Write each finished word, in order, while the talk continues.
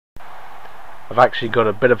I've actually got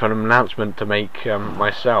a bit of an announcement to make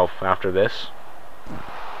myself after this.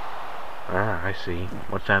 Ah, I see.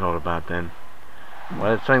 What's that all about then?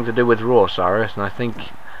 Well, it's something to do with Raw, Cyrus, and I think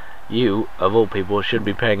you, of all people, should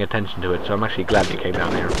be paying attention to it, so I'm actually glad you came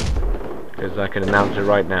down here. Because I can announce it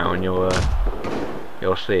right now and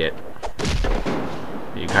you'll see it.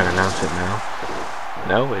 You can't announce it now.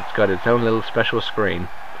 No, it's got its own little special screen.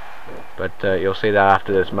 But you'll see that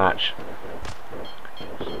after this match.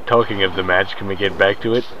 Talking of the match, can we get back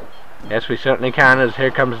to it? Yes, we certainly can, as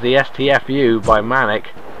here comes the STFU by Manic.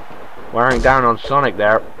 Wearing down on Sonic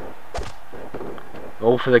there.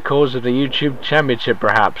 All for the cause of the YouTube Championship,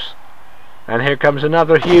 perhaps. And here comes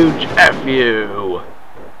another huge FU.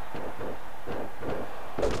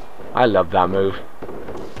 I love that move.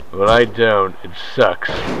 Well, I don't. It sucks.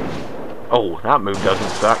 Oh, that move doesn't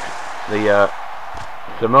suck. The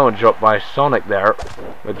Samoan drop by Sonic there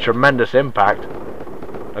with tremendous impact.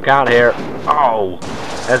 Look out here. Oh,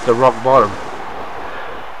 there's the rock bottom.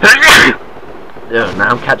 Ugh, now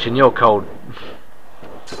I'm catching your cold.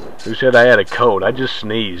 Who said I had a cold? I just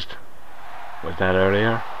sneezed. Was that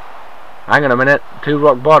earlier? Hang on a minute. 2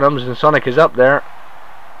 rock bottoms and Sonic is up there.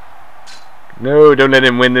 No, don't let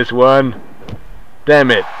him win this one.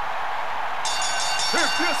 Damn it.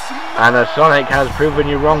 And Sonic has proven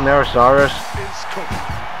you wrong there, Cyrus.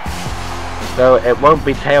 So it won't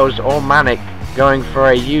be Tails or Manic going for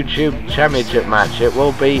a YouTube Championship match. It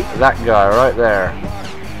will be that guy right there.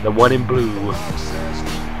 The one in blue.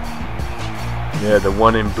 Yeah, the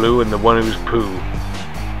one in blue and the one who's poo.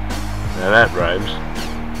 Now that rhymes.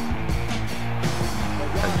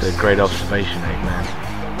 That's a great observation, Eggman.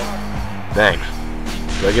 Thanks.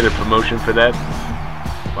 Do I get a promotion for that?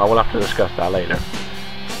 Well, we'll have to discuss that later.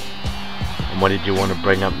 And what did you want to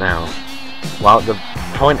bring up now? Well, the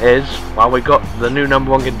point is, well, we got the new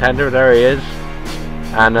 #1 contender, there he is.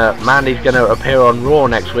 And Mandy's going to appear on Raw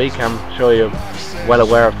next week. I'm sure you're well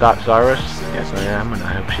aware of that, Cyrus. Yes, I am, and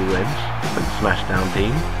I hope she wins for the Smashdown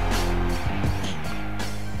team.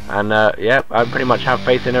 And yeah, I pretty much have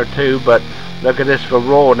faith in her too, but look at this for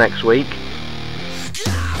Raw next week.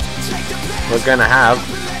 We're going to have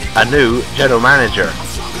a new general manager,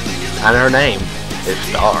 and her name is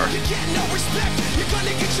Star.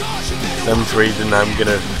 Some reason I'm going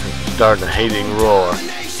to start hating Raw.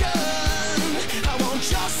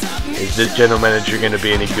 Is this general manager going to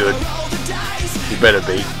be any good? He better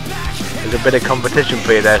be. There's a bit of competition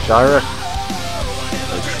for you there, Cyrus.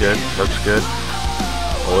 Looks good, looks good.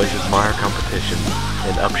 Always admire competition.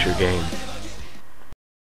 It ups your game.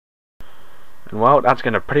 And well, that's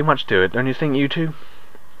going to pretty much do it, don't you think, you two?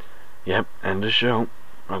 Yep, end of show.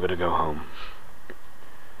 I'm going to go home.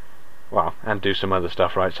 Well, and do some other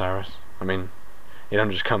stuff, right, Cyrus? I mean, you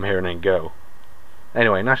don't just come here and then go.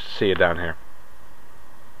 Anyway, nice to see you down here.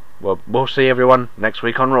 Well, we'll see everyone next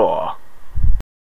week on Raw.